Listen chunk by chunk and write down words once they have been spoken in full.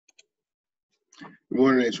Good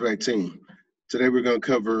morning, HVAC team. Today we're going to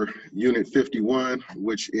cover Unit 51,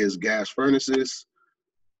 which is gas furnaces.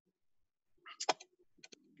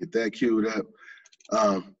 Get that queued up.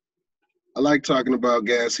 I like talking about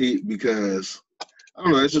gas heat because, I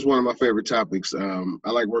don't know, it's just one of my favorite topics. I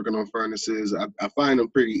like working on furnaces. I find them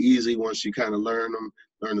pretty easy once you kind of learn them,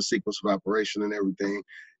 learn the sequence of operation and everything.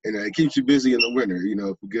 And it keeps you busy in the winter. You know,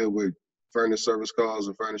 if you're good with furnace service calls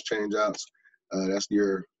and furnace change outs, that's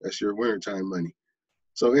your wintertime money.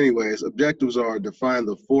 So anyways, objectives are define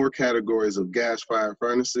the 4 categories of gas-fired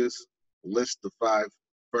furnaces, list the 5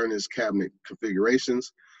 furnace cabinet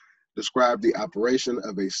configurations, describe the operation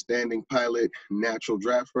of a standing pilot natural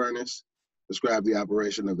draft furnace, describe the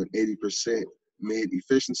operation of an 80%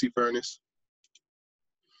 mid-efficiency furnace,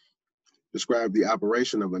 describe the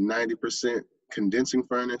operation of a 90% condensing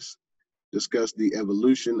furnace, discuss the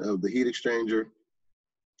evolution of the heat exchanger,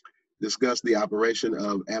 discuss the operation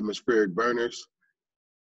of atmospheric burners,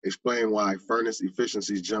 explain why furnace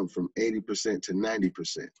efficiencies jump from 80% to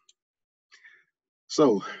 90%.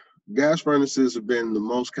 So, gas furnaces have been the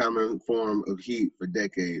most common form of heat for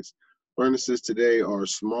decades. Furnaces today are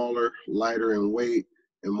smaller, lighter in weight,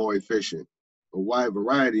 and more efficient. A wide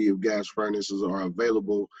variety of gas furnaces are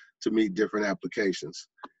available to meet different applications.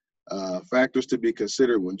 Factors to be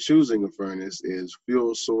considered when choosing a furnace is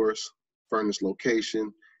fuel source, furnace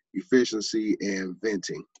location, efficiency, and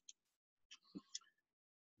venting.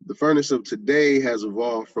 The furnace of today has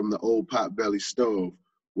evolved from the old potbelly stove,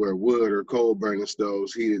 where wood or coal burning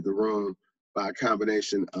stoves heated the room by a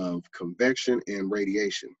combination of convection and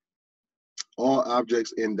radiation. All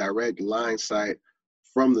objects in direct line sight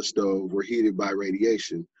from the stove were heated by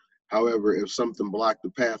radiation. However, if something blocked the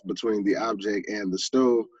path between the object and the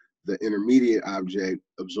stove, the intermediate object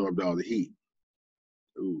absorbed all the heat.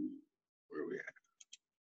 Ooh, where are we at?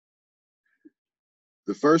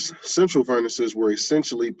 The first central furnaces were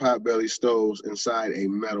essentially potbelly stoves inside a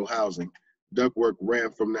metal housing. Ductwork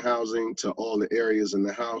ran from the housing to all the areas in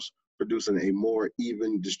the house, producing a more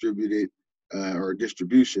even distribution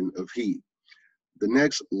of heat. The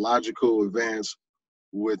next logical advance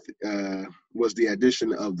was the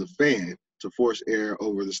addition of the fan to force air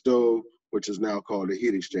over the stove, which is now called a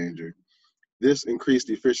heat exchanger. This increased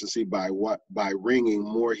efficiency by wringing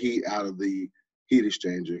more heat out of the heat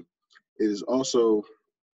exchanger. It also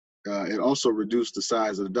reduced the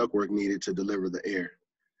size of the ductwork needed to deliver the air.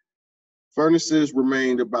 Furnaces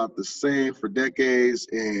remained about the same for decades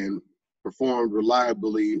and performed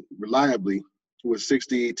reliably with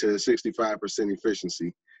 60 to 65%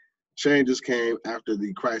 efficiency. Changes came after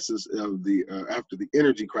the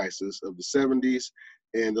energy crisis of the 70s,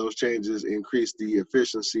 and those changes increased the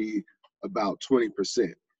efficiency about 20%.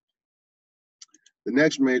 The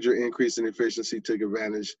next major increase in efficiency took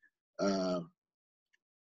advantage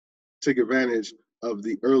of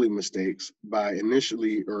the early mistakes by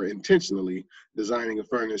intentionally designing a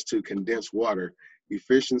furnace to condense water.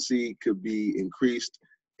 Efficiency could be increased,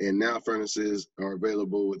 and now furnaces are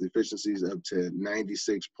available with efficiencies up to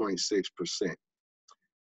 96.6%,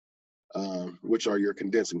 which are your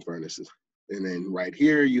condensing furnaces. And then right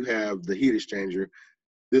here, you have the heat exchanger.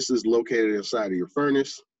 This is located inside of your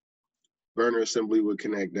furnace. Burner assembly would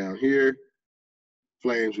connect down here.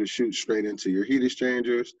 Flames would shoot straight into your heat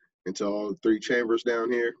exchangers, into all 3 chambers down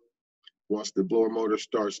here. Once the blower motor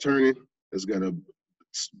starts turning, it's gonna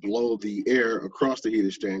blow the air across the heat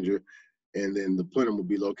exchanger, and then the plenum will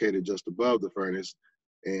be located just above the furnace,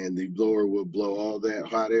 and the blower will blow all that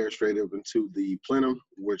hot air straight up into the plenum,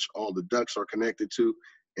 which all the ducts are connected to,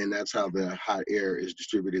 and that's how the hot air is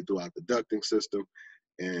distributed throughout the ducting system.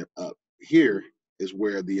 And up here is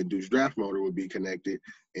where the induced draft motor would be connected,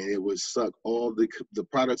 and it would suck all the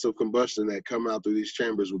products of combustion that come out through these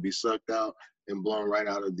chambers would be sucked out and blown right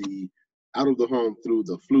out of the home through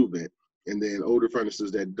the flue vent. And then older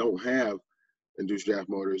furnaces that don't have induced draft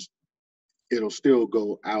motors, it'll still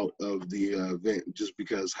go out of the vent just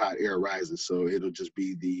because hot air rises. So it'll just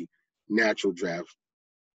be the natural draft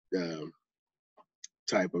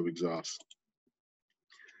type of exhaust.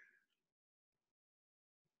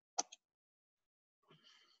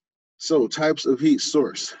 So types of heat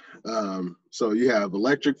source. So you have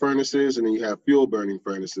electric furnaces, and then you have fuel burning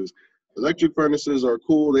furnaces. Electric furnaces are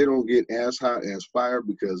cool. They don't get as hot as fire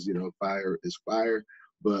because, you know, fire is fire.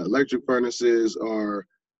 But electric furnaces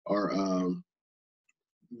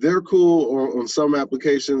they're cool on some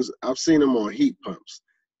applications. I've seen them on heat pumps.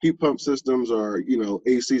 Heat pump systems are, you know,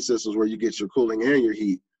 AC systems where you get your cooling and your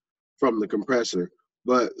heat from the compressor.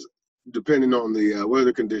 But depending on the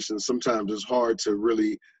weather conditions, sometimes it's hard to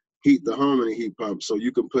really heat the home in a heat pump. So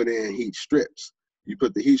you can put in heat strips. You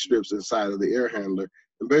put the heat strips inside of the air handler,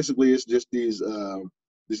 And basically, it's just these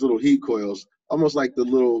little heat coils, almost like the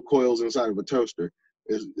little coils inside of a toaster.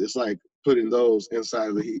 It's like putting those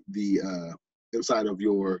inside of inside of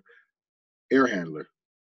your air handler,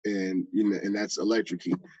 and and that's electric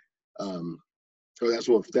heat. So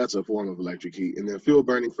that's a form of electric heat. And then fuel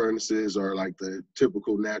burning furnaces are like the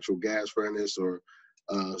typical natural gas furnace, or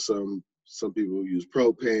some people use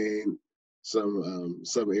propane.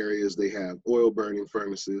 Some areas they have oil burning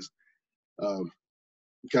furnaces.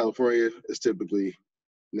 California is typically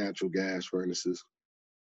natural gas furnaces.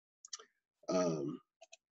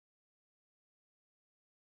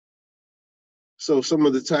 So some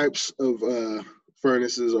of the types of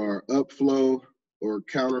furnaces are upflow or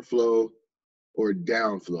counterflow or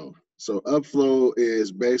downflow. So upflow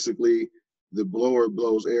is basically the blower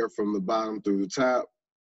blows air from the bottom through the top.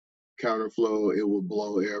 Counterflow, it will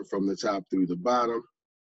blow air from the top through the bottom.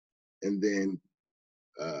 And then,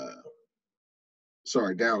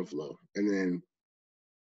 downflow. And then,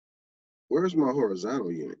 where's my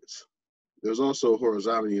horizontal units? There's also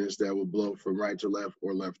horizontal units that will blow from right to left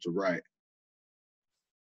or left to right.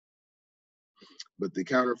 But the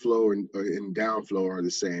counterflow and downflow are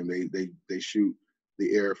the same. They shoot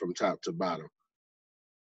the air from top to bottom.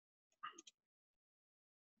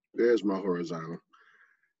 There's my horizontal.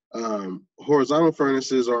 Horizontal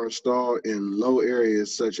furnaces are installed in low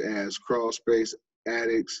areas such as crawl space,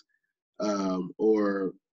 attics,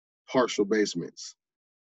 or partial basements.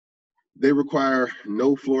 They require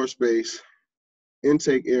no floor space.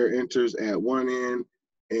 Intake air enters at one end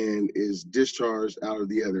and is discharged out of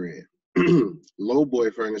the other end. Low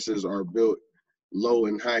boy furnaces are built low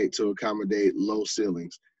in height to accommodate low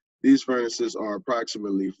ceilings. These furnaces are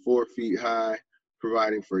approximately 4 feet high,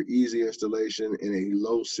 providing for easy installation in a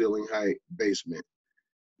low ceiling height basement.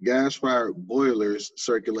 Gas-fired boilers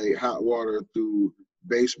circulate hot water through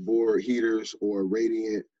baseboard heaters or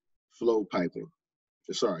radiant floor piping.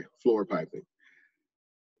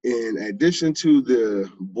 In addition to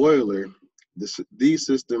the boiler, these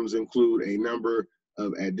systems include a number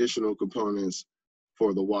of additional components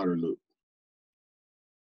for the water loop.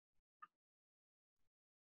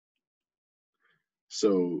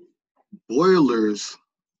 So boilers,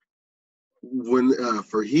 when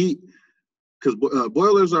for heat, because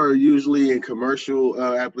boilers are usually in commercial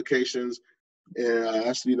applications, and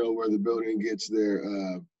that's where the building gets their.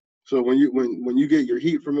 So when you get your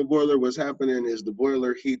heat from a boiler, what's happening is the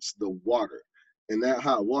boiler heats the water, and that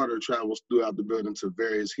hot water travels throughout the building to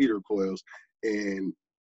various heater coils, and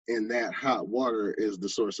that hot water is the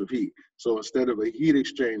source of heat. So instead of a heat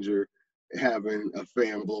exchanger having a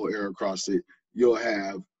fan blow air across it, you'll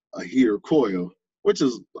have a heater coil, which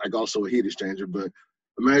is like also a heat exchanger, but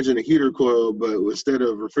imagine a heater coil, but instead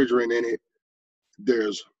of refrigerant in it,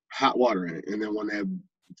 there's hot water in it. And then when that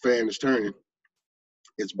fan is turning,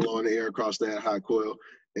 it's blowing the air across that hot coil,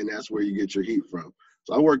 and that's where you get your heat from.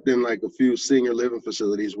 So I worked in like a few senior living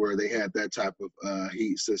facilities where they had that type of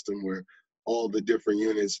heat system where all the different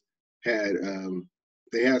units had,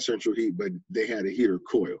 they had central heat, but they had a heater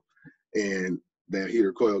coil. And that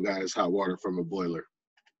heater coil got its hot water from a boiler.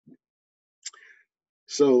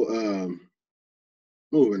 So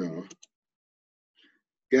moving on.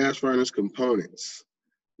 Gas furnace components.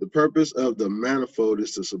 The purpose of the manifold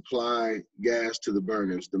is to supply gas to the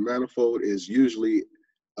burners. The manifold is usually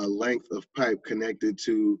a length of pipe connected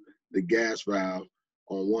to the gas valve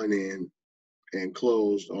on one end and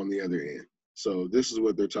closed on the other end. So this is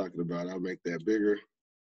what they're talking about. I'll make that bigger.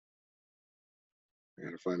 I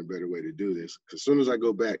gotta find a better way to do this, because as soon as I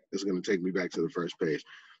go back, it's gonna take me back to the first page.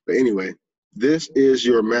 But anyway, this is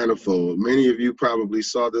your manifold. Many of you probably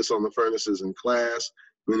saw this on the furnaces in class.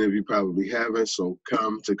 Many of you probably haven't, so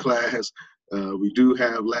come to class. We do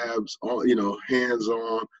have labs,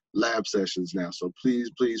 hands-on lab sessions now. So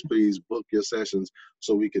please, please, please book your sessions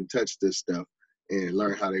so we can touch this stuff and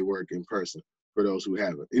learn how they work in person for those who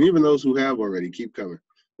haven't. And even those who have already, keep coming.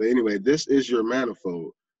 But anyway, this is your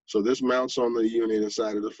manifold. So this mounts on the unit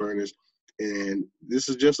inside of the furnace, and this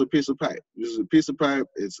is just a piece of pipe. This is a piece of pipe.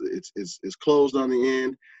 It's closed on the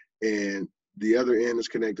end, and the other end is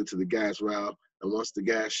connected to the gas valve. And once the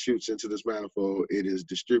gas shoots into this manifold, it is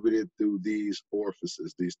distributed through these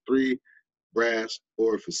orifices, these 3 brass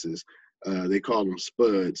orifices. They call them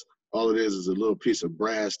spuds. All it is a little piece of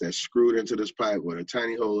brass that's screwed into this pipe with a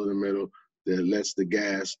tiny hole in the middle that lets the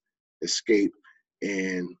gas escape.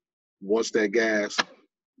 And once that gas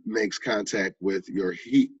makes contact with your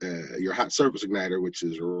your hot surface igniter, which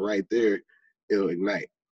is right there, it'll ignite.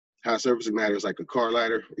 Hot surface igniter is like a car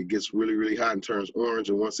lighter. It gets really, really hot and turns orange.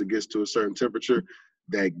 And once it gets to a certain temperature,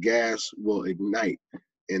 that gas will ignite.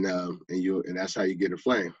 and that's how you get a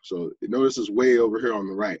flame. So notice it's way over here on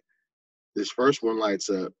the right. This first one lights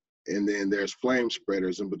up, and then there's flame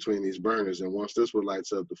spreaders in between these burners. And once this one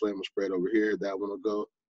lights up, the flame will spread over here, that one will go,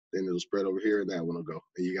 then it'll spread over here, and that one will go.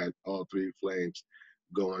 And you got all three flames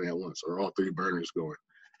going at once, or all three burners going.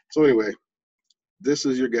 So anyway, this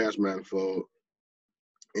is your gas manifold,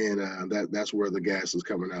 and that's where the gas is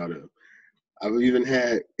coming out of. I've even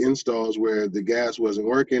had installs where the gas wasn't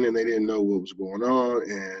working and they didn't know what was going on,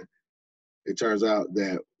 and it turns out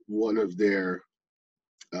that one of the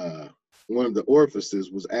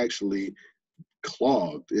orifices was actually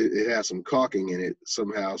clogged. It had some caulking in it.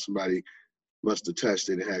 Somehow somebody must have touched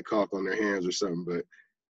it and had caulk on their hands or something.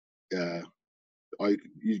 But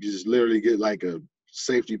you just literally get like a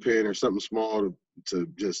safety pin or something small to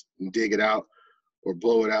just dig it out or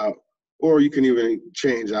blow it out. Or you can even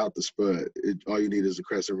change out the spud. All you need is a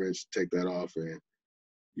crescent wrench to take that off, and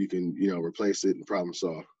you can, replace it and problem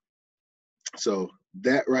solve. So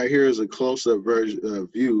that right here is a close-up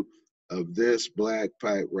view of this black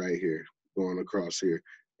pipe right here going across here.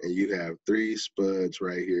 And you have 3 spuds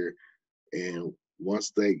right here. And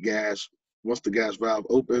once the gas valve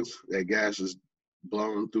opens, that gas is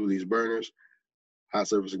blown through these burners, hot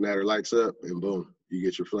surface igniter lights up, and boom, you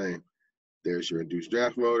get your flame. There's your induced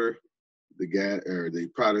draft motor. The gas or the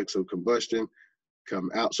products of combustion come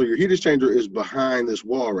out. So your heat exchanger is behind this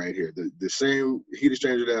wall right here. The same heat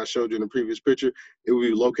exchanger that I showed you in the previous picture, it will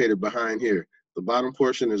be located behind here. The bottom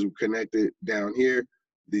portion is connected down here.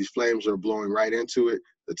 These flames are blowing right into it.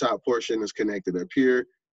 The top portion is connected up here,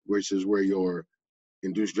 which is where your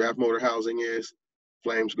induced draft motor housing is.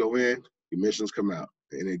 Flames go in, emissions come out,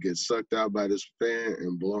 and it gets sucked out by this fan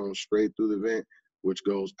and blown straight through the vent, which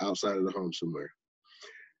goes outside of the home somewhere.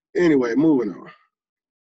 Anyway, moving on.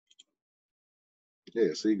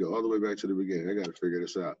 Yeah, so you go all the way back to the beginning. I got to figure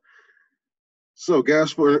this out. So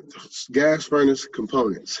gas furnace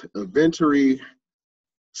components. A venturi,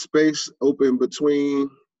 space open between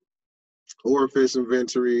orifice and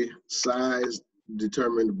venturi, size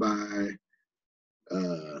determined by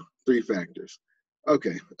 3 factors.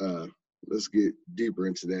 Okay, let's get deeper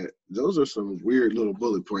into that. Those are some weird little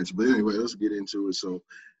bullet points, but anyway, let's get into it. So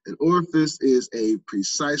an orifice is a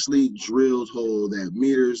precisely drilled hole that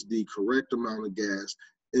meters the correct amount of gas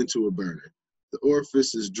into a burner. The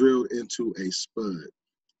orifice is drilled into a spud.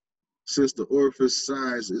 Since the orifice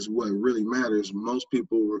size is what really matters, most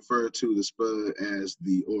people refer to the spud as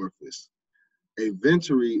the orifice. A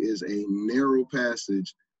venturi is a narrow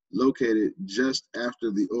passage located just after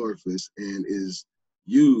the orifice and is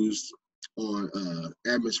used on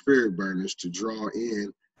atmospheric burners to draw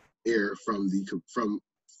in air for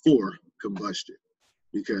combustion,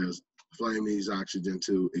 because flame needs oxygen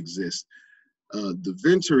to exist. The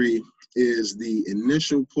venturi is the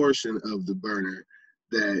initial portion of the burner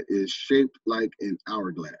that is shaped like an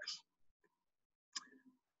hourglass.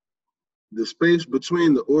 The space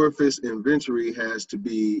between the orifice and venturi has to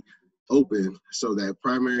be open so that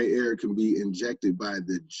primary air can be injected by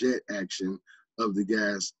the jet action of the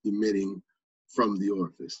gas emitting from the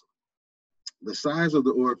orifice. The size of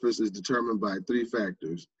the orifice is determined by 3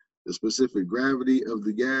 factors: the specific gravity of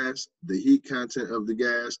the gas, the heat content of the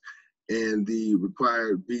gas, and the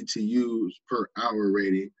required BTUs per hour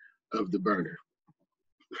rating of the burner.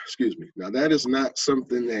 Excuse me. Now, that is not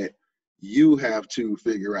something that you have to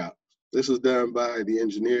figure out. This is done by the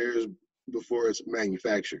engineers before it's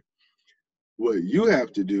manufactured. What you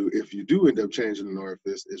have to do, if you do end up changing an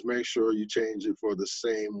orifice, is make sure you change it for the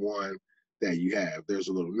same one that you have. There's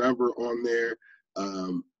a little number on there.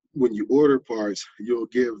 When you order parts, you'll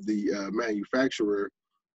give the manufacturer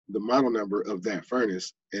the model number of that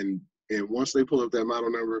furnace. And once they pull up that model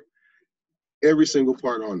number, every single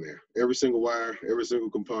part on there, every single wire, every single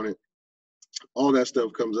component, all that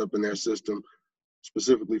stuff comes up in their system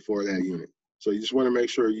specifically for that unit. So you just want to make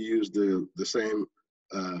sure you use the same,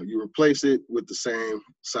 you replace it with the same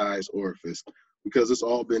size orifice, because it's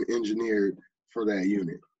all been engineered for that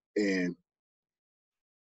unit. And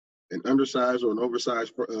an undersized or an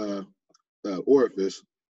oversized orifice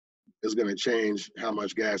is going to change how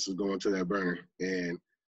much gas is going to that burner, and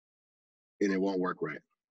it won't work right.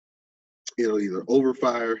 It'll either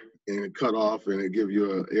overfire and cut off and it give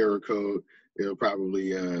you an error code. It'll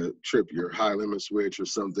probably trip your high limit switch or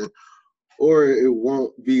something, or it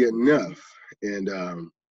won't be enough, and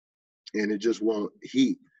it just won't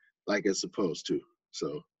heat like it's supposed to.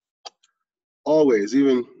 So always,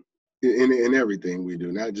 even in everything we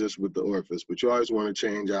do, not just with the orifice, but you always want to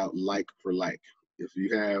change out like for like. If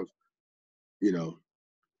you have,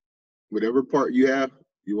 whatever part you have,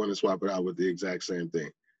 you want to swap it out with the exact same thing.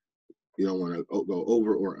 You don't want to go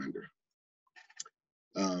over or under.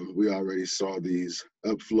 We already saw these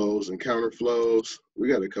upflows and counterflows. We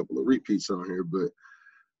got a couple of repeats on here, but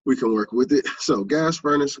we can work with it. So gas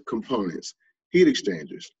furnace components, heat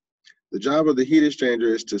exchangers. The job of the heat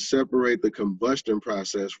exchanger is to separate the combustion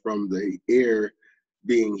process from the air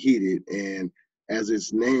being heated, and as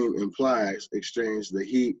its name implies, exchange the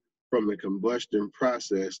heat from the combustion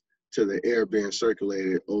process to the air being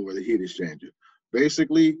circulated over the heat exchanger.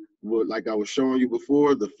 Basically, like I was showing you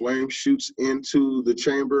before, the flame shoots into the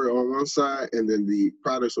chamber on one side, and then the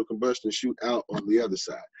products of combustion shoot out on the other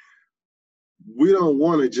side. We don't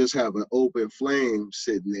want to just have an open flame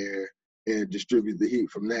sitting there and distribute the heat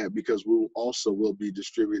from that, because we will be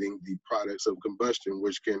distributing the products of combustion,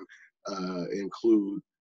 which can include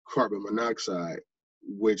carbon monoxide,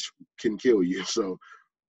 which can kill you. So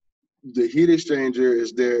the heat exchanger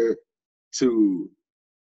is there to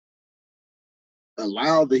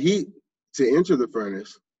allow the heat to enter the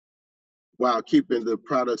furnace while keeping the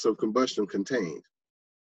products of combustion contained,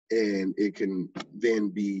 and it can then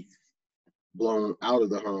be blown out of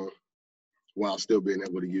the home while still being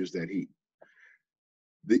able to use that heat.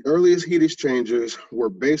 The earliest heat exchangers were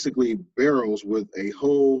basically barrels with a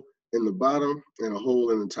hole in the bottom and a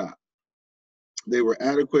hole in the top. They were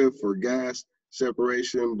adequate for gas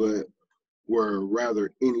separation, but were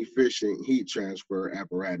rather inefficient heat transfer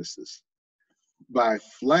apparatuses. By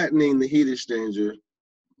flattening the heat exchanger,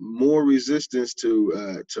 more resistance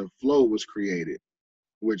to flow was created,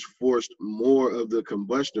 which forced more of the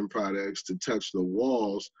combustion products to touch the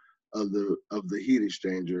walls of the heat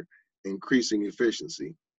exchanger, increasing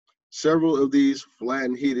efficiency. Several of these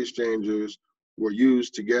flattened heat exchangers were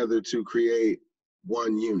used together to create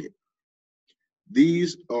one unit.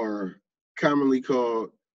 These are commonly called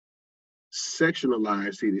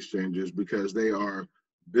sectionalized heat exchangers because they are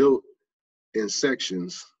built in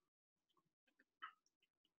sections.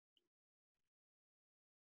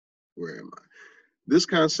 Where am I? This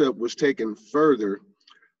concept was taken further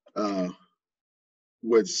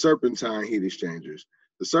with serpentine heat exchangers.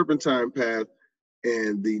 The serpentine path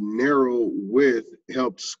and the narrow width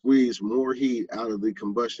helped squeeze more heat out of the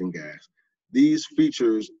combustion gas. These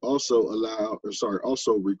features also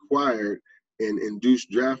required an induced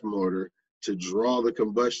draft motor to draw the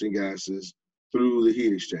combustion gases through the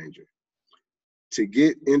heat exchanger. To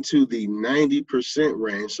get into the 90%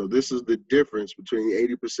 range, so this is the difference between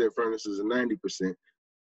 80% furnaces and 90%.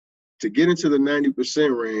 To get into the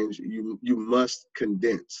 90% range, you must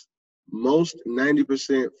condense. Most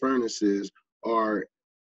 90% furnaces are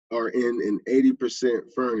in an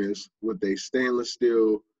 80% furnace with a stainless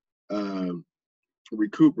steel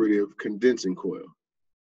recuperative condensing coil.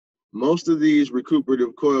 Most of these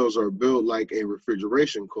recuperative coils are built like a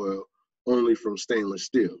refrigeration coil, only from stainless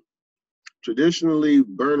steel. Traditionally,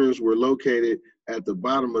 burners were located at the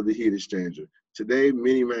bottom of the heat exchanger. Today,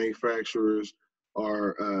 many manufacturers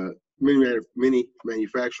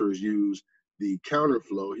use the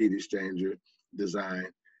counterflow heat exchanger design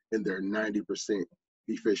in their 90%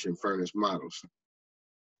 efficient furnace models.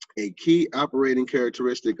 A key operating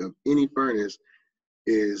characteristic of any furnace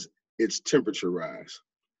is its temperature rise.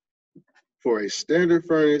 For a standard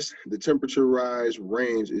furnace, the temperature rise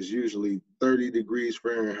range is usually 30 degrees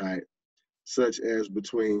Fahrenheit, such as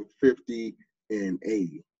between 50 and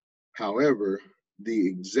 80. However, the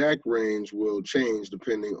exact range will change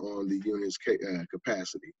depending on the unit's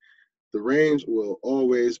capacity. The range will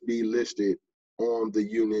always be listed on the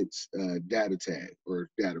unit's data tag or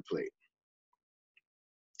data plate.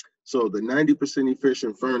 So the 90%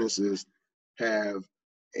 efficient furnaces have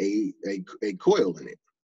a coil in it,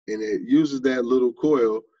 and it uses that little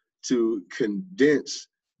coil to condense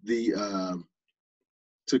the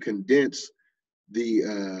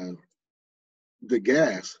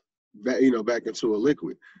gas back into a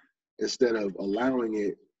liquid, instead of allowing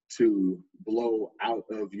it to blow out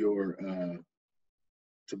of your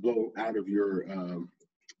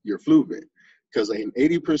flue vent. Because an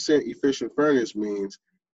 80% efficient furnace means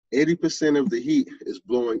 80% of the heat is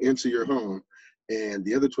blowing into your home, and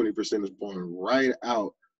the other 20% is blowing right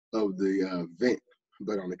out of the vent.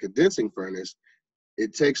 But on a condensing furnace,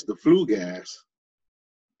 it takes the flue gas,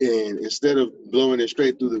 and instead of blowing it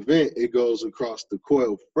straight through the vent, it goes across the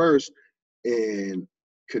coil first and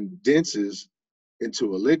condenses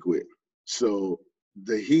into a liquid. So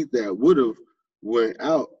the heat that would have went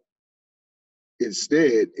out,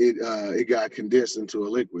 instead it got condensed into a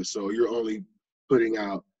liquid. So you're only putting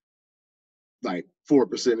out like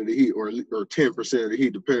 4% of the heat, or 10% of the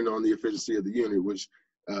heat, depending on the efficiency of the unit, which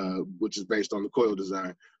is based on the coil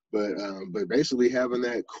design. But basically having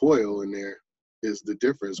that coil in there is the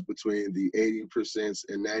difference between the 80%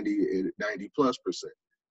 and 90+ percent.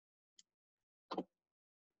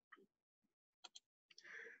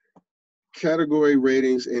 Category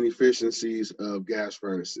ratings and efficiencies of gas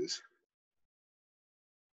furnaces.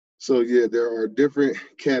 So yeah, there are different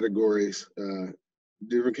categories,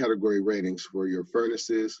 different category ratings for your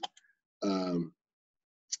furnaces. Um,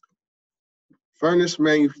 Furnace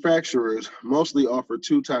manufacturers mostly offer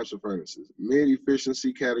two types of furnaces: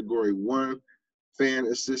 mid-efficiency category 1,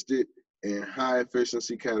 fan-assisted, and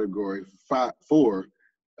high-efficiency category 4,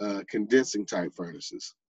 condensing type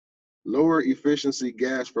furnaces. Lower efficiency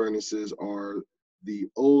gas furnaces are the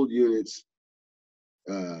old units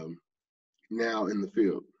now in the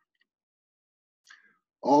field,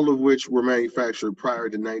 all of which were manufactured prior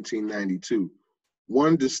to 1992.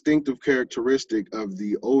 One distinctive characteristic of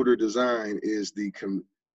the older design is the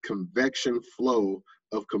convection flow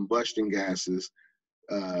of combustion gases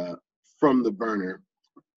from the burner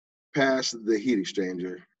past the heat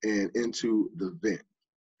exchanger and into the vent.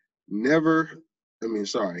 Newer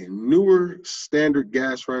standard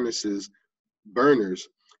gas burners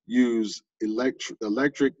use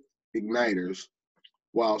electric igniters,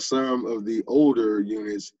 while some of the older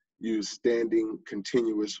units use standing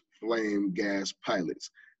continuous flame gas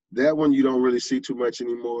pilots. That one you don't really see too much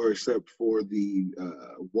anymore, except for the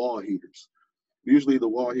wall heaters. Usually the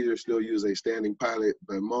wall heaters still use a standing pilot,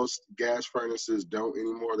 but most gas furnaces don't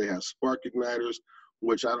anymore. They have spark igniters,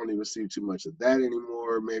 which I don't even see too much of that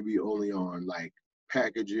anymore, maybe only on like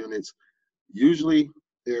package units. Usually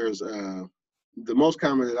there's the most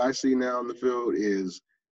common that I see now in the field is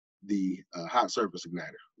the hot surface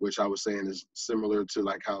igniter, which I was saying is similar to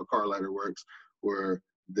like how a car lighter works, where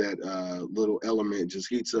that little element just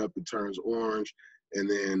heats up, it turns orange, and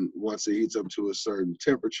then once it heats up to a certain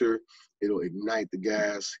temperature, it'll ignite the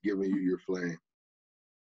gas, giving you your flame.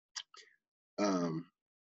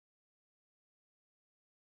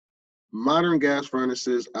 Modern gas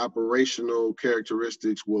furnaces operational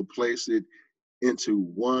characteristics will place it into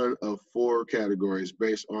one of 4 categories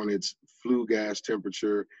based on its flue gas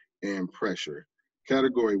temperature and pressure.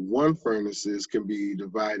 Category 1 furnaces can be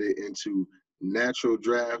divided into natural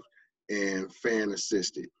draft and fan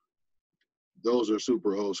assisted. Those are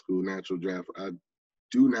super old school, natural draft. I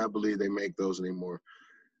do not believe they make those anymore.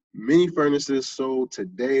 Many furnaces sold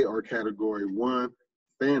today are category 1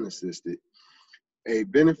 fan assisted. A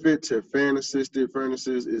benefit to fan assisted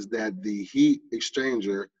furnaces is that the heat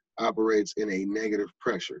exchanger operates in a negative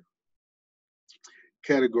pressure.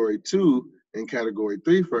 Category 2 and Category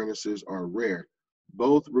 3 furnaces are rare.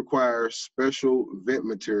 Both require special vent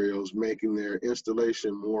materials, making their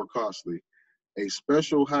installation more costly. A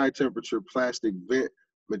special high-temperature plastic vent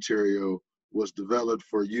material was developed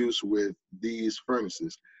for use with these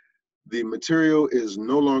furnaces. The material is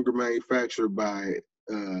no longer manufactured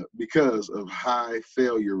because of high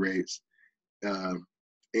failure rates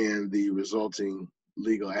and the resulting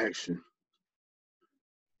legal action.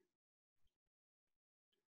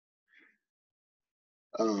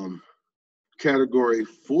 Category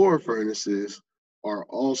 4 furnaces are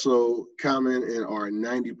also common and are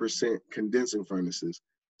 90% condensing furnaces.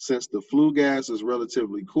 Since the flue gas is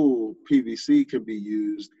relatively cool, PVC can be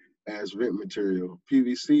used as vent material.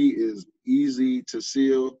 PVC is easy to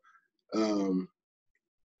seal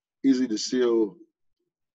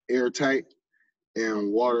airtight,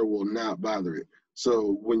 and water will not bother it.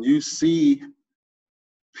 So when you see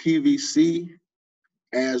PVC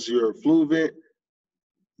as your flue vent,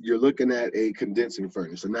 you're looking at a condensing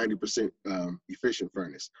furnace, a 90% efficient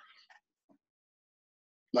furnace.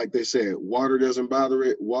 Like they said, water doesn't bother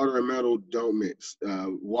it. Water and metal don't mix.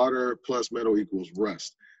 Water plus metal equals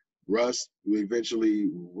rust. Rust will eventually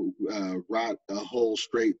rot a hole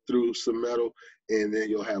straight through some metal, and then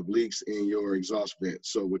you'll have leaks in your exhaust vent.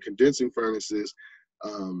 So with condensing furnaces,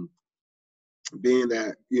 being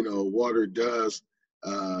that, water does,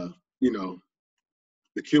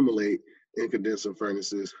 accumulate in condensing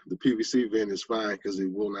furnaces, the PVC vent is fine because it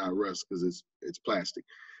will not rust because it's plastic.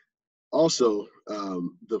 Also,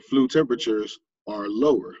 the flue temperatures are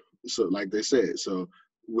lower. So like they said, so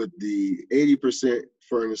with the 80%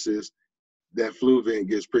 furnaces, that flue vent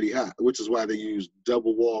gets pretty hot, which is why they use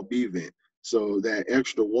double wall B vent. So that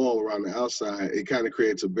extra wall around the outside, it kind of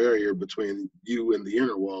creates a barrier between you and the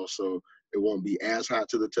inner wall. So it won't be as hot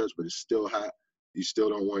to the touch, but it's still hot. You still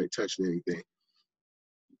don't want it touching anything.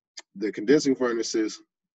 The condensing furnaces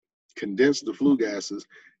condense the flue gases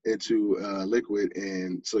into liquid,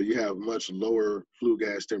 and so you have much lower flue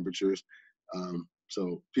gas temperatures.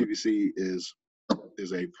 So PVC is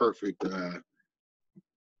a perfect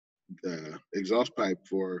exhaust pipe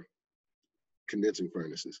for condensing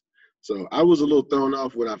furnaces. So I was a little thrown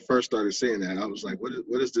off when I first started saying that. I was like,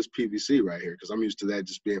 what is this PVC right here? Because I'm used to that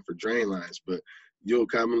just being for drain lines, but you'll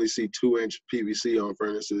commonly see 2-inch PVC on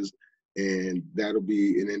furnaces, and that'll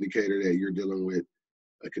be an indicator that you're dealing with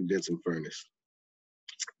a condensing furnace.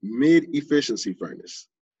 Mid-efficiency furnace.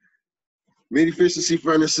 Mid-efficiency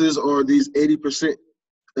furnaces are these 80%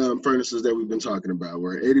 furnaces that we've been talking about,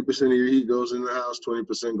 where 80% of your heat goes in the house,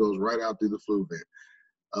 20% goes right out through the flue vent.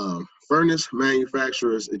 Furnace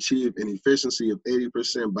manufacturers achieve an efficiency of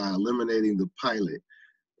 80% by eliminating the pilot,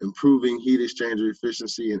 improving heat exchanger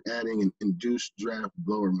efficiency, and adding an induced draft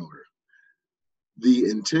blower motor. The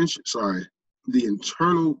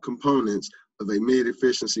internal components of a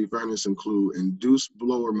mid-efficiency furnace include induced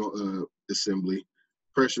blower assembly,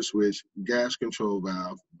 pressure switch, gas control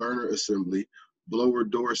valve, burner assembly, blower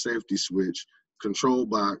door safety switch, control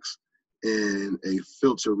box, and a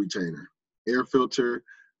filter retainer, air filter,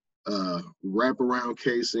 wraparound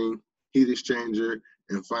casing, heat exchanger,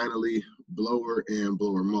 and finally, blower and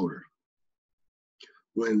blower motor.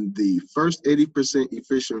 When the first 80%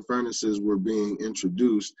 efficient furnaces were being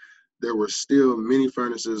introduced, there were still many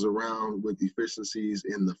furnaces around with efficiencies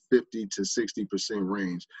in the 50 to 60%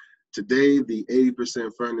 range. Today, the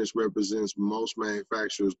 80% furnace represents most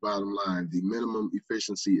manufacturers' bottom line. The minimum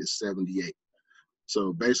efficiency is 78.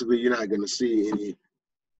 So basically, you're not going to see any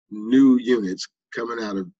new units coming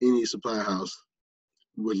out of any supply house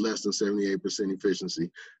with less than 78% efficiency.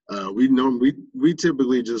 We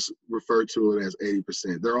typically just refer to it as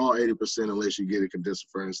 80%. They're all 80% unless you get a condenser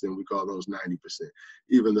furnace, then we call those 90%,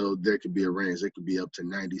 even though there could be a range. It could be up to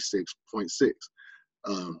 96.6.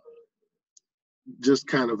 Just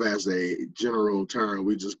kind of as a general term,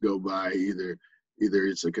 we just go by either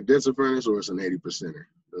it's a condenser furnace or it's an 80%er.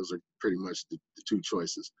 Those are pretty much the two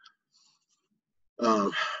choices.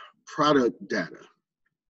 Product data.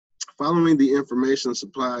 Following the information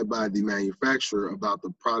supplied by the manufacturer about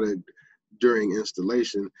the product during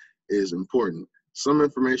installation is important. Some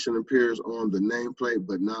information appears on the nameplate,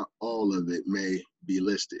 but not all of it may be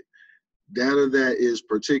listed. Data that is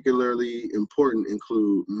particularly important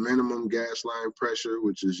include minimum gas line pressure,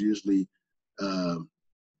 which is usually, I'm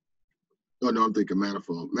thinking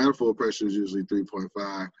manifold. Manifold pressure is usually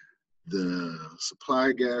 3.5. The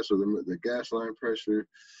supply gas or the gas line pressure,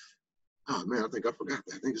 oh man, I think I forgot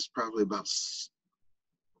that. I think it's probably about,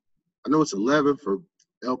 I know it's 11 for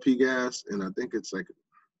LP gas, and I think it's like,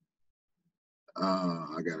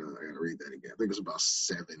 I gotta read that again. I think it's about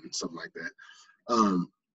 7, something like that.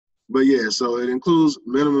 But yeah, so it includes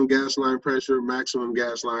minimum gas line pressure, maximum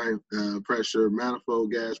gas line pressure,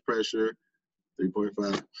 manifold gas pressure,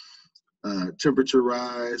 3.5, temperature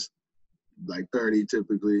rise, like 30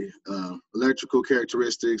 typically, electrical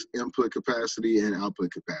characteristics, input capacity, and output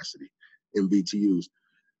capacity in BTUs.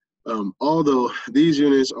 Although these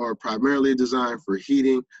units are primarily designed for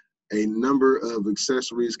heating, a number of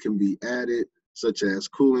accessories can be added, such as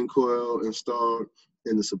cooling coil installed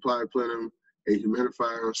in the supply plenum, a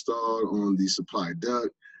humidifier installed on the supply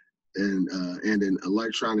duct, and an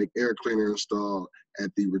electronic air cleaner installed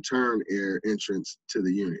at the return air entrance to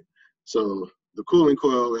the unit. So the cooling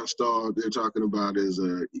coil installed, they're talking about is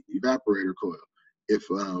a evaporator coil. If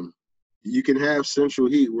you can have central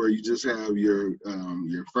heat where you just have your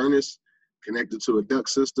furnace connected to a duct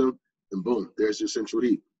system, and boom, there's your central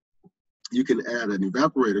heat. You can add an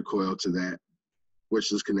evaporator coil to that,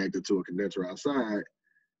 which is connected to a condenser outside,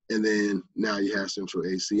 and then now you have central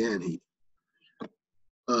AC and heat.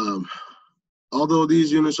 Although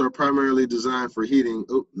these units are primarily designed for heating,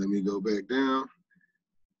 let me go back down.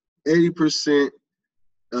 80%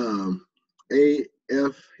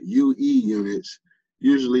 AFUE units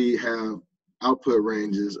usually have output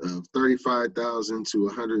ranges of 35,000 to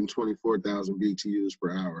 124,000 BTUs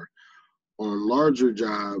per hour. On larger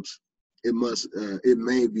jobs, it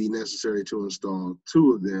may be necessary to install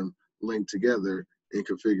 2 of them linked together in a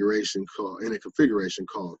configuration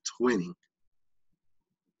called twinning.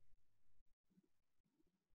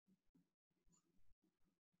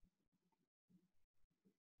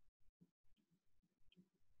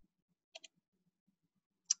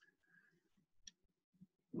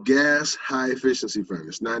 Gas high efficiency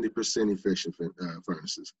furnace, 90% efficient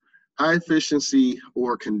furnaces. High efficiency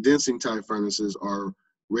or condensing type furnaces are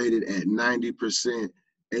rated at 90%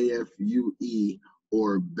 AFUE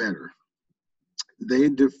or better. They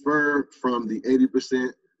differ from the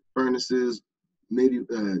 80% furnaces,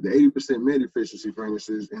 the 80% mid efficiency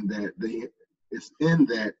furnaces, in that it's in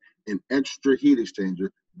that an extra heat exchanger,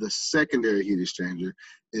 the secondary heat exchanger,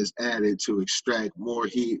 is added to extract more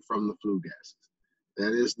heat from the flue gases.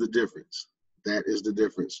 That is the difference. That is the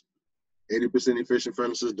difference. 80% efficient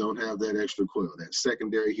furnaces don't have that extra coil, that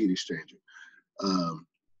secondary heat exchanger.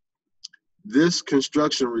 This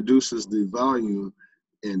construction reduces the volume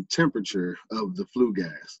and temperature of the flue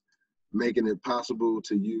gas. making it possible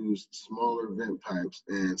to use smaller vent pipes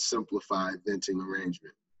and simplify venting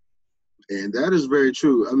arrangement. And that is very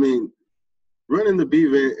true. I mean, running the B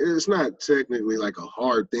vent, it's not technically like a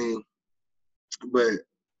hard thing, but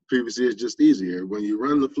PVC is just easier. When you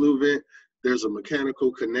run the flue vent, there's a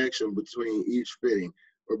mechanical connection between each fitting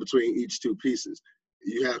or between each two pieces.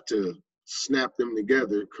 You have to snap them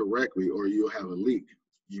together correctly or you'll have a leak.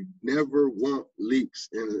 You never want leaks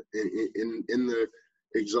in the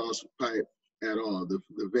exhaust pipe at all, the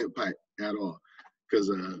vent pipe at all,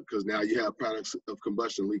 because now you have products of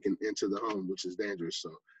combustion leaking into the home, which is dangerous.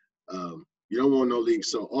 So you don't want no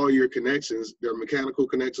leaks. So all your connections, they're mechanical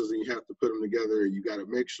connections, and you have to put them together. You got to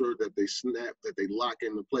make sure that they snap, that they lock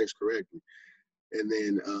into place correctly. And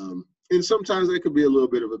then, and sometimes that could be a little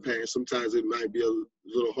bit of a pain. Sometimes it might be a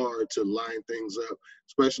little hard to line things up,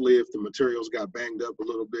 especially if the materials got banged up a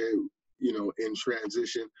little bit, you know, in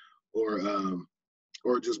transition,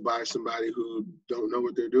 or just by somebody who don't know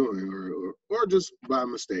what they're doing, or just by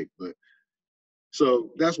mistake. But so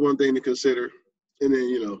that's one thing to consider. And then,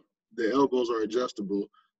 you know, the elbows are adjustable,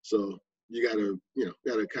 so you gotta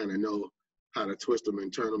kind of know how to twist them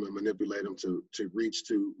and turn them and manipulate them to reach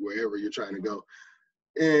to wherever you're trying to go.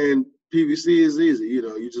 And PVC is easy. You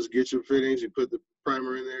know, you just get your fittings, you put the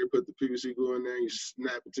primer in there, you put the PVC glue in there, you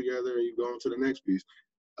snap it together, and you go on to the next piece.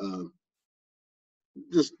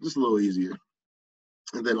 Just a little easier.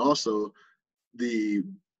 And then also the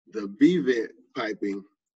B vent piping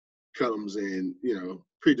comes in, you know,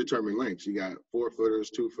 predetermined lengths. You got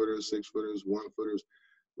 4-footers, 2-footers, 6-footers, 1-footers,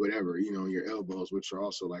 whatever, you know, your elbows, which are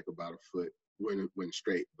also like about a foot when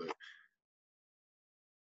straight. But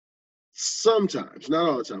sometimes, not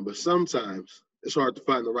all the time, but sometimes it's hard to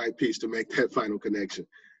find the right piece to make that final connection.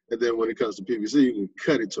 And then when it comes to PVC, you can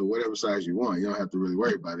cut it to whatever size you want. You don't have to really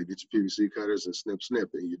worry about it. Get your PVC cutters and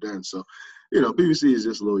snip, and you're done. So, you know, PVC is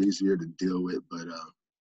just a little easier to deal with, but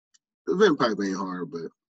the vent pipe ain't hard,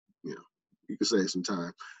 but, you know, you can save some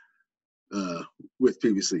time with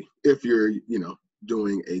PVC if you're, you know,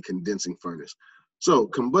 doing a condensing furnace. So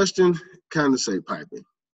combustion condensate piping.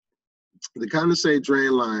 The condensate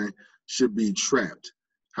drain line should be trapped.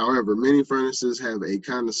 However, many furnaces have a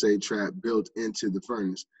condensate trap built into the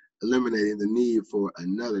furnace, eliminating the need for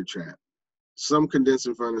another trap. Some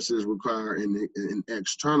condensing furnaces require an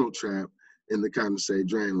external trap in the condensate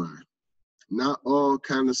drain line. Not all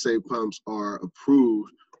condensate pumps are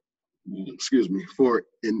approved, for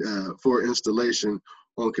installation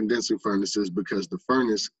on condensing furnaces because the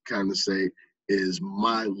furnace condensate is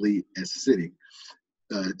mildly acidic,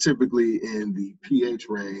 typically in the pH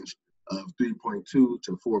range of 3.2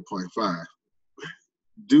 to 4.5.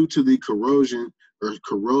 Due to the corrosion or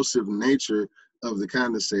corrosive nature of the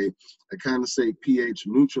condensate, a condensate pH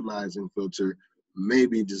neutralizing filter may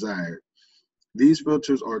be desired. These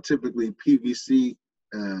filters are typically PVC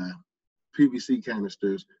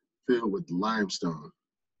canisters filled with limestone.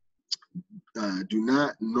 Do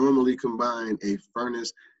not normally combine a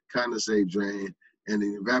furnace condensate drain and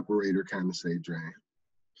an evaporator condensate drain.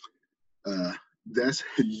 That's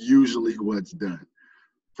usually what's done.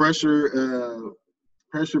 Pressure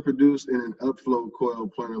produced in an upflow coil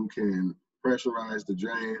plenum can pressurize the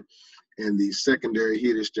drain and the secondary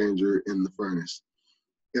heat exchanger in the furnace.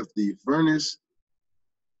 If the furnace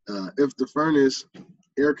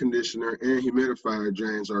air conditioner and humidifier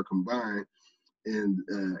drains are combined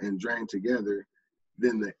and drained together,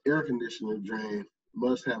 then the air conditioner drain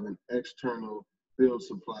must have an external field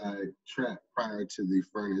supply trap prior to the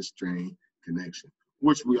furnace drain connection,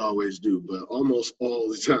 which we always do, but almost all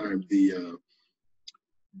the time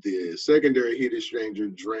the secondary heat exchanger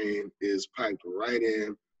drain is piped right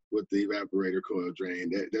in with the evaporator coil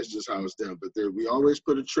drain. That's just how it's done. But we always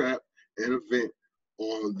put a trap and a vent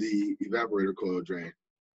on the evaporator coil drain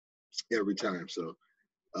every time. So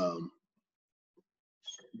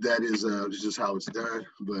that is just how it's done.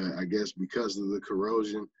 But I guess because of the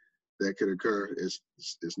corrosion that could occur, it's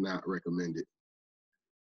not recommended.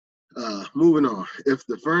 Moving on. If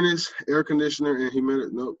the furnace, air conditioner, and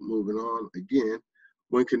humidifier, moving on again.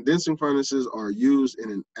 When condensing furnaces are used in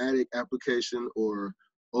an attic application or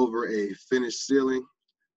over a finished ceiling,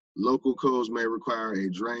 local codes may require a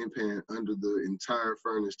drain pan under the entire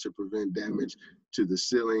furnace to prevent damage to the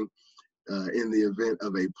ceiling in the event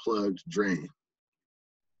of a plugged drain.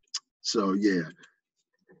 So yeah,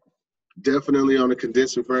 definitely on a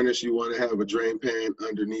condensing furnace, you want to have a drain pan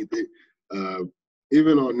underneath it.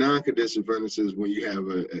 Even on non-condensing furnaces, when you have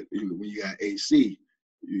when you got AC,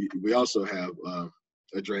 we also have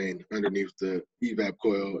a drain underneath the evap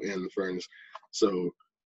coil and the furnace. So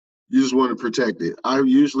you just want to protect it. I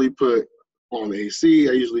usually put on AC,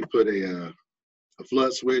 I usually put a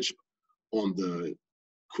flood switch on the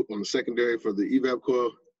secondary for the evap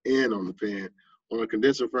coil and on the fan. On a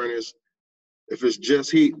condenser furnace, if it's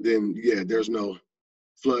just heat, then yeah, there's no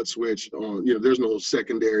flood switch on, there's no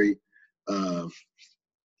secondary,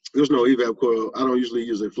 there's no evap coil. I don't usually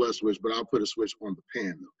use a flood switch, but I'll put a switch on the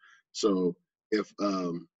pan though. So if,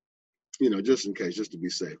 just in case, just to be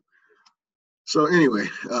safe. So anyway,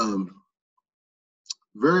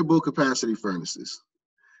 variable capacity furnaces.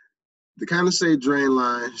 The condensate drain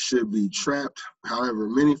line should be trapped. However,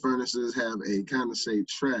 many furnaces have a condensate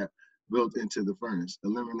trap built into the furnace,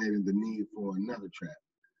 eliminating the need for another trap.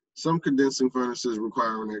 Some condensing furnaces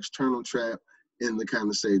require an external trap in the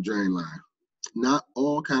condensate drain line. Not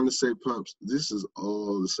all condensate pumps, this is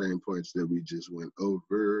all the same points that we just went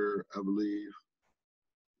over, I believe.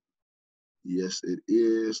 Yes, it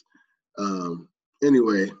is.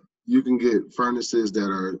 Anyway, you can get furnaces that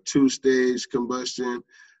are two-stage combustion,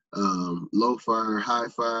 low fire, high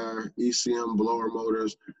fire, ECM blower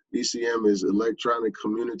motors. ECM is electronic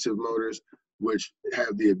commutative motors, which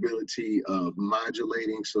have the ability of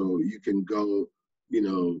modulating. So you can go,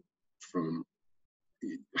 from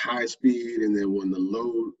high speed, and then when the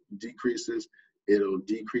load decreases, it'll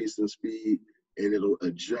decrease in speed, and it'll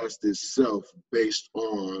adjust itself based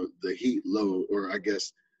on the heat load, or I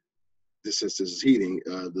guess since this is heating,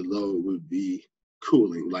 the load would be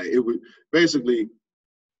cooling. Like it would basically,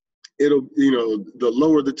 the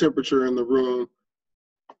lower the temperature in the room,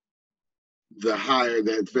 the higher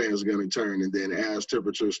that fan is going to turn. And then as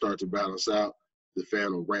temperatures start to balance out, the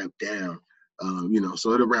fan will ramp down,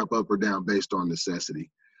 so it'll ramp up or down based on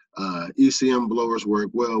necessity. ECM blowers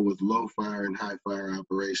work well with low fire and high fire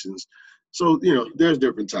operations. So, there's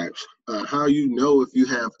different types. How you know if you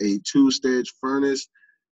have a two-stage furnace,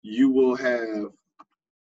 you will have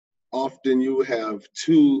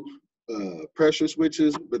two pressure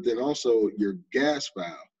switches, but then also your gas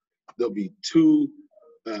valve. There'll be two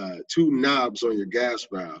knobs on your gas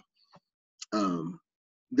valve.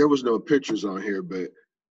 There was no pictures on here, but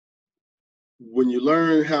when you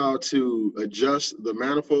learn how to adjust the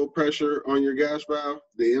manifold pressure on your gas valve,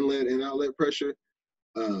 the inlet and outlet pressure,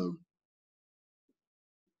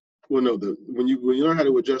 when you learn how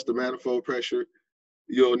to adjust the manifold pressure,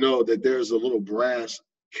 you'll know that there's a little brass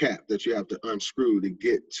cap that you have to unscrew to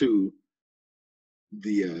get to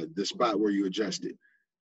the spot where you adjust it.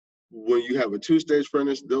 When you have a two-stage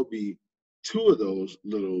furnace, there'll be two of those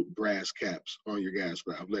little brass caps on your gas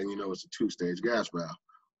valve, letting you know it's a two-stage gas valve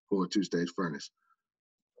for a two-stage furnace.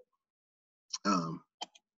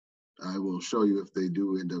 I will show you if they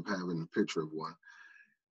do end up having a picture of one.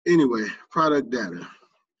 Anyway, product data.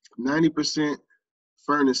 90%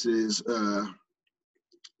 furnaces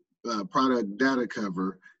product data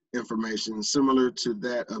cover information similar to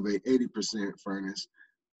that of a 80% furnace,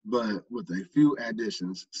 but with a few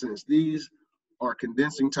additions. Since these are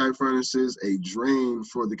condensing type furnaces, a drain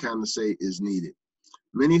for the condensate is needed.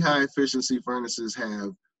 Many high efficiency furnaces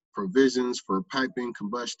have provisions for piping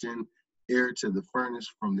combustion air to the furnace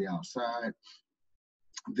from the outside.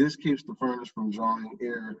 This keeps the furnace from drawing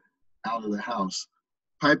air out of the house.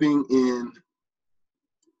 Piping in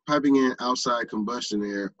outside combustion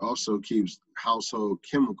air also keeps household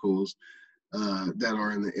chemicals that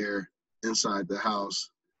are in the air inside the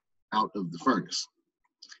house out of the furnace.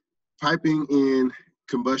 Piping in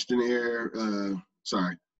combustion air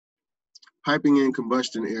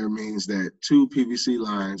means that two PVC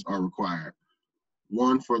lines are required,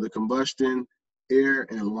 one for the combustion air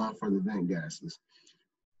and one for the vent gases.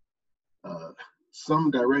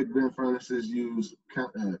 Some direct vent furnaces use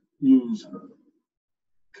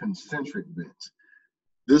concentric vents.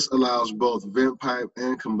 This allows both vent pipe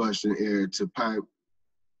and combustion air to pipe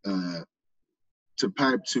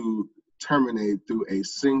to terminate through a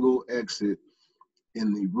single exit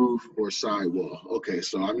in the roof or sidewall. Okay,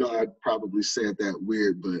 so I know I probably said that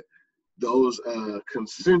weird, but those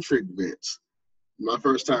concentric vents, my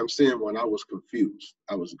first time seeing one, I was confused.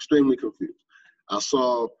 I was extremely confused. I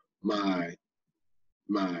saw my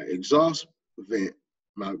exhaust vent,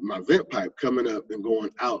 my vent pipe coming up and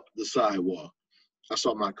going out the sidewall. I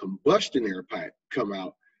saw my combustion air pipe come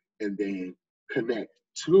out and then connect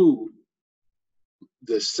to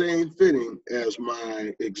the same fitting as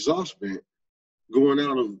my exhaust vent going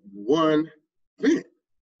out of one vent.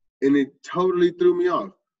 And it totally threw me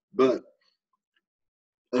off. But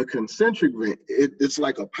a concentric vent, it's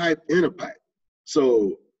like a pipe in a pipe.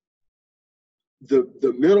 So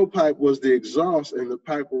the middle pipe was the exhaust, and the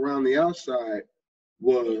pipe around the outside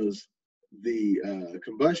was the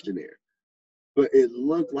combustion air. But it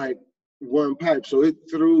looked like one pipe, so it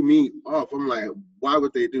threw me off. I'm like, why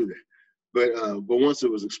would they do that? But once it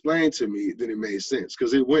was explained to me, then it made sense,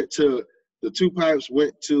 because it went to the two pipes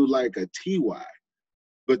went to like a TY,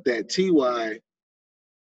 but that TY,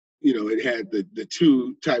 you know, it had the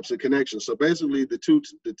two types of connections. So basically the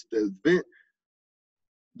vent,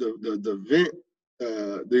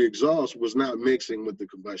 the exhaust was not mixing with the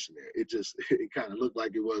combustion air. It just, it kind of looked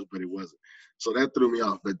like it was, but it wasn't. So that threw me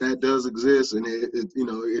off, but that does exist. And it you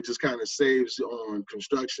know, it just kind of saves on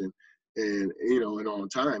construction and, you know, and on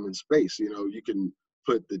time and space. You know, you can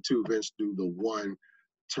put the two vents through the one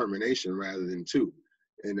termination rather than two.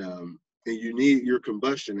 And you need your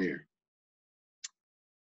combustion air.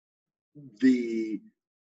 If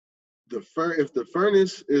the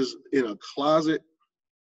furnace is in a closet,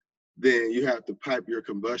 then you have to pipe your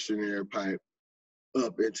combustion air pipe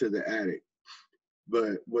up into the attic.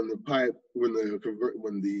 But when the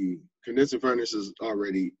condensing furnace is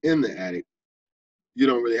already in the attic, you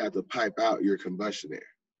don't really have to pipe out your combustion air.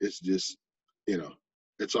 It's just, you know,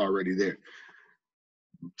 it's already there.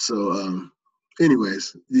 So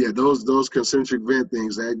anyways, yeah, those concentric vent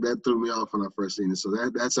things, that threw me off when I first seen it. So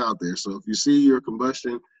that's out there. So if you see your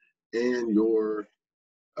combustion and your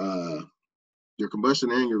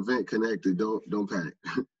combustion and your vent connected, don't panic.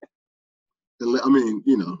 I mean,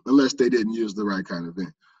 you know, unless they didn't use the right kind of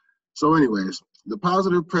vent. So anyways, the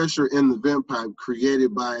positive pressure in the vent pipe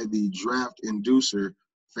created by the draft inducer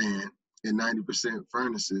fan in 90%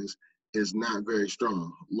 furnaces is not very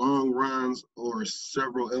strong. Long runs or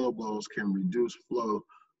several elbows can reduce flow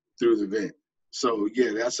through the vent. So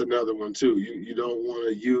yeah, that's another one too. You don't want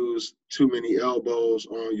to use too many elbows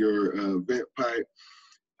on your vent pipe,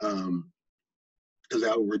 because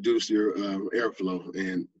that will reduce your airflow,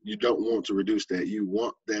 and you don't want to reduce that. You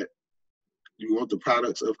want the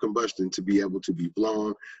products of combustion to be able to be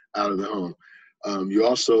blown out of the home. You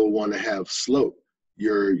also want to have slope.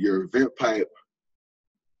 Your vent pipe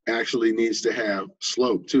actually needs to have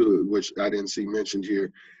slope too, which I didn't see mentioned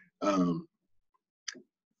here. And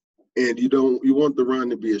you want the run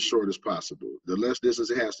to be as short as possible. The less distance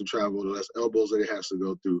it has to travel, the less elbows that it has to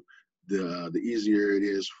go through, the easier it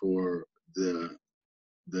is for the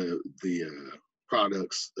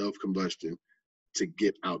products of combustion to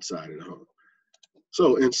get outside of the home.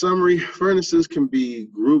 So in summary, furnaces can be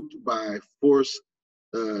grouped by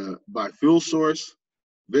fuel source,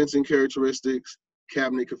 venting characteristics,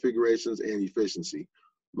 cabinet configurations, and efficiency.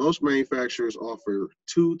 Most manufacturers offer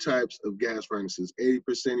two types of gas furnaces: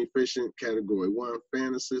 80% efficient category 1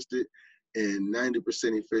 fan assisted and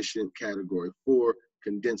 90% efficient category 4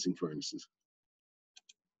 condensing furnaces.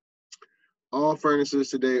 All furnaces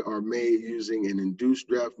today are made using an induced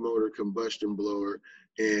draft motor combustion blower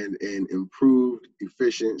and an improved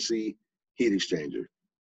efficiency heat exchanger.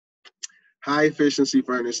 High efficiency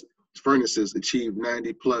furnaces achieve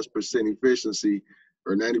 90+% efficiency,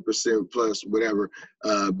 or 90% plus whatever,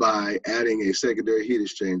 by adding a secondary heat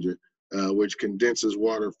exchanger, which condenses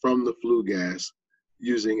water from the flue gas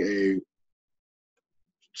using a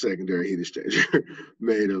secondary heat exchanger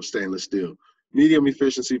made of stainless steel. Medium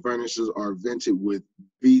efficiency furnaces are vented with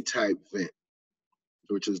V-type vent,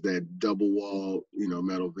 which is that double wall, you know,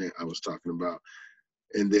 metal vent I was talking about.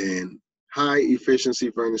 And then high efficiency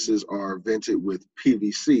furnaces are vented with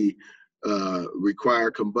PVC, require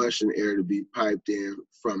combustion air to be piped in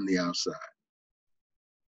from the outside.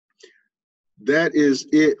 That is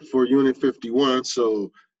it for Unit 51.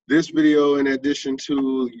 So this video, in addition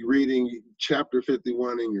to reading Chapter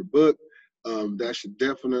 51 in your book, that should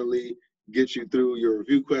definitely get you through your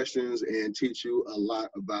review questions and teach you a lot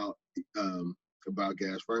about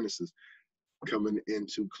gas furnaces. Coming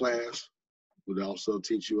into class would also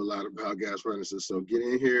teach you a lot about gas furnaces. So get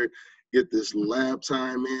in here, get this lab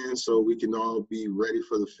time in so we can all be ready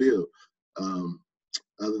for the field.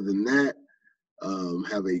 Other than that,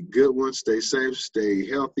 have a good one, stay safe, stay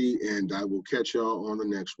healthy, and I will catch y'all on the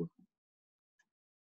next one.